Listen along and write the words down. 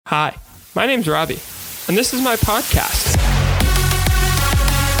Hi, my name's Robbie, and this is my podcast.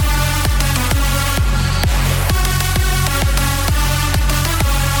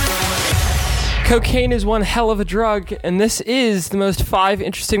 Cocaine is one hell of a drug, and this is the most 5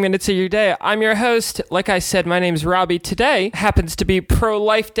 interesting minutes of your day. I'm your host. Like I said, my name's Robbie. Today happens to be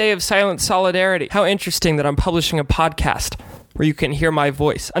Pro-Life Day of Silent Solidarity. How interesting that I'm publishing a podcast where you can hear my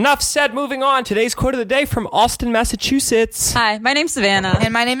voice. Enough said, moving on. Today's quote of the day from Austin, Massachusetts. Hi, my name's Savannah.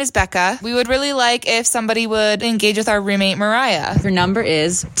 And my name is Becca. We would really like if somebody would engage with our roommate, Mariah. Her number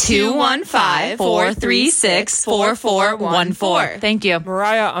is 215-436-4414. Thank you.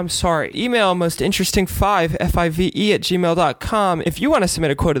 Mariah, I'm sorry. Email mostinteresting5, F-I-V-E, @gmail.com if you want to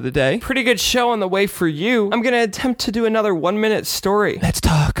submit a quote of the day. Pretty good show on the way for you. I'm going to attempt to do another 1-minute story. Let's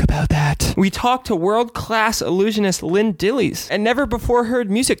talk about that. We talked to world-class illusionist Lynn Dillies, and never before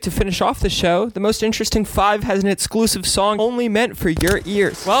heard music to finish off the show. The Most Interesting 5 has an exclusive song only meant for your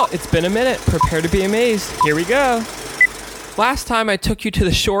ears. Well, it's been a minute. Prepare to be amazed. Here we go. Last time I took you to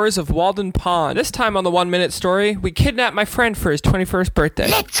the shores of Walden Pond. This time on the 1-minute story, we kidnapped my friend for his 21st birthday.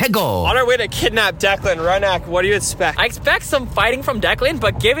 Let's go! On our way to kidnap Declan, Runak, what do you expect? I expect some fighting from Declan,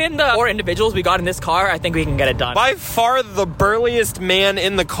 but given the 4 individuals we got in this car, I think we can get it done. By far the burliest man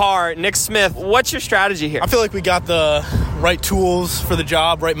in the car, Nick Smith. What's your strategy here? I feel like we got the right tools for the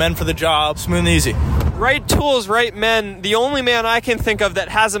job, right men for the job, smooth and easy. Right tools, right men. The only man I can think of that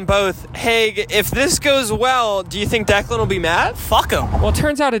has them both. Haig, if this goes well, do you think Declan will be mad? Fuck him. Well, it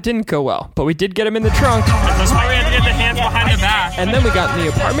turns out it didn't go well, but we did get him in the trunk. That's why we had to get the hands behind the back. And then we got in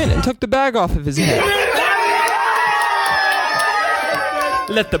the apartment and took the bag off of his head.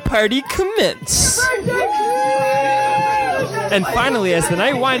 Let the party commence. And finally, as the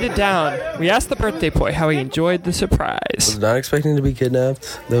night winded down, we asked the birthday boy how he enjoed the surprise. I was not expecting to be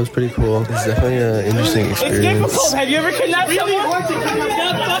kidnapped. That was pretty cool. It's definitely an interesting experience. Have you ever kidnapped someone?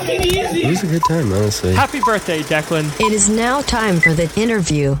 It was a good time, honestly. Happy birthday, Declan. It is now time for the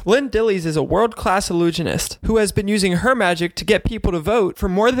interview. Lynn Dillies is a world-class illusionist who has been using her magic to get people to vote for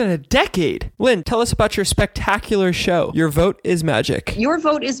more than a decade. Lynn, tell us about your spectacular show, Your Vote is Magic. Your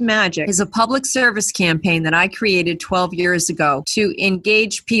Vote is Magic is a public service campaign that I created 12 years ago to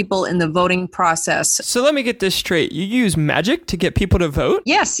engage people in the voting process. So let me get this straight. You use magic to get people to vote?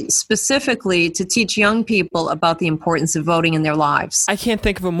 Yes, specifically to teach young people about the importance of voting in their lives. I can't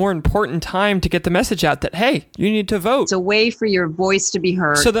think of a more important time to get the message out that, hey, you need to vote. It's a way for your voice to be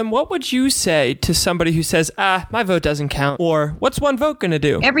heard. So then what would you say to somebody who says, my vote doesn't count? Or what's one vote going to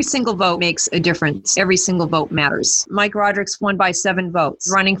do? Every single vote makes a difference. Every single vote matters. Mike Roderick's won by 7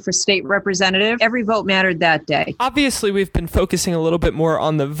 votes. Running for state representative, every vote mattered that day. Obviously, we've been focusing a little bit more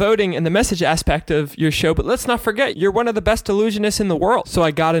on the voting and the message aspect of your show, but let's not forget, you're one of the best illusionists in the world. So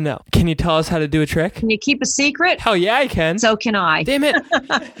I gotta know. Can you tell us how to do a trick? Can you keep a secret? Hell yeah, I can. So can I. Damn it.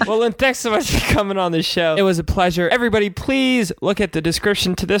 Well, Lynn, thanks so much for coming on the show. It was a pleasure. Everybody, please look at the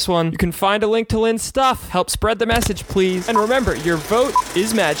description to this one. You can find a link to Lynn's stuff. Help spread the message, please. And remember, your vote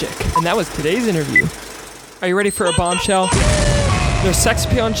is magic. And that was today's interview. Are you ready for a bombshell? There's sex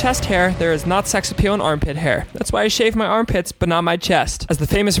appeal in chest hair. There is not sex appeal in armpit hair. That's why I shave my armpits, but not my chest. As the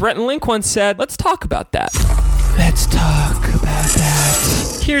famous Rhett and Link once said, let's talk about that. Let's talk about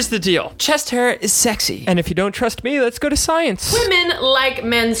that. Here's the deal. Chest hair is sexy. And if you don't trust me, let's go to science. Women like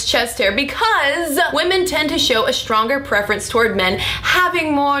men's chest hair because women tend to show a stronger preference toward men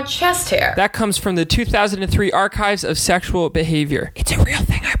having more chest hair. That comes from the 2003 Archives of Sexual Behavior. It's a real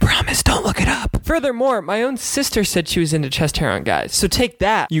thing, I promise. Don't look it up. Furthermore, my own sister said she was into chest hair on guys. So take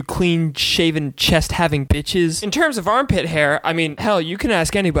that, you clean-shaven, chest-having bitches. In terms of armpit hair, I mean, hell, you can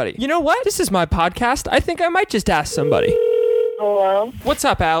ask anybody. You know what? This is my podcast. I think I might just ask somebody. Hello? What's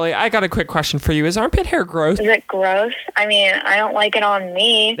up, Allie? I got a quick question for you. Is armpit hair gross? Is it gross? I mean, I don't like it on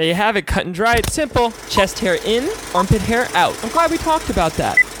me. There you have it, cut and dry. It's simple. Chest hair in, armpit hair out. I'm glad we talked about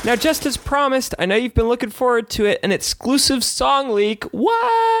that. Now, just as promised, I know you've been looking forward to it, an exclusive song leak.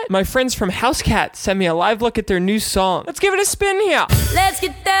 What? My friends from Housecat sent me a live look at their new song. Let's give it a spin here. Let's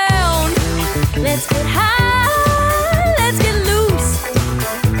get down. Let's get high. Let's get loose.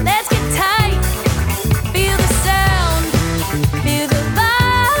 Let's get tight. Feel the sound. Feel the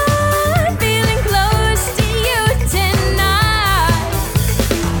vibe. Feeling close to you tonight.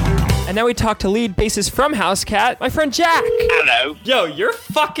 And now we talk to lead bassist from House Cat, my friend Jack. Hello. Yo, you're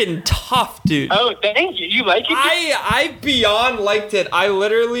fucking tough, dude. Oh, thank you. You like it? I beyond liked it. I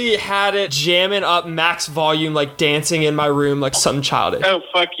literally had it jamming up max volume, like dancing in my room like some childish. Oh,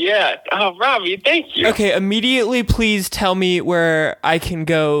 fuck yeah. Oh, Robbie, thank you. Okay, immediately please tell me where I can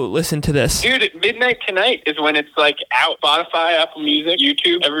go listen to this. Dude, at midnight tonight is when it's like out. Spotify, Apple Music,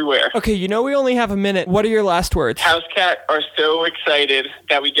 YouTube, everywhere. Okay, you know we only have a minute. What are your last words? House Cat are so excited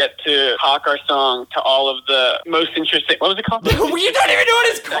that we get to talk our song to all of the most interesting... What was it called? You don't even know what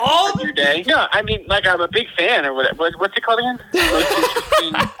it's called? Your day. No, I mean, like, I'm a big fan or whatever. What's it called again? Most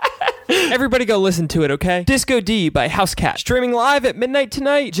interesting... Everybody go listen to it, okay? Disco D by House Cat. Streaming live at midnight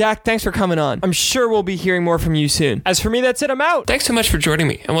tonight. Jack, thanks for coming on. I'm sure we'll be hearing more from you soon. As for me, that's it. I'm out. Thanks so much for joining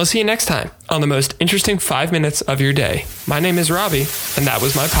me, and we'll see you next time on the most interesting 5 minutes of your day. My name is Robbie, and that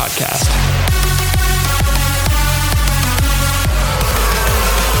was my podcast.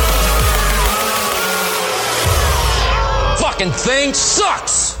 Fucking thing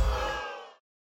sucks!